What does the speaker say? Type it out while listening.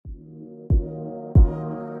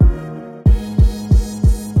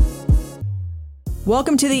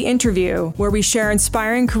Welcome to The Interview, where we share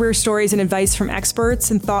inspiring career stories and advice from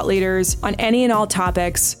experts and thought leaders on any and all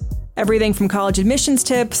topics, everything from college admissions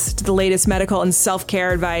tips to the latest medical and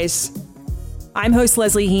self-care advice. I'm host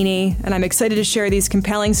Leslie Heaney, and I'm excited to share these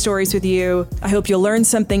compelling stories with you. I hope you'll learn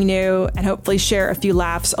something new and hopefully share a few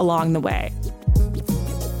laughs along the way.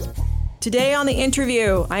 Today on The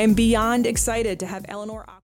Interview, I am beyond excited to have Eleanor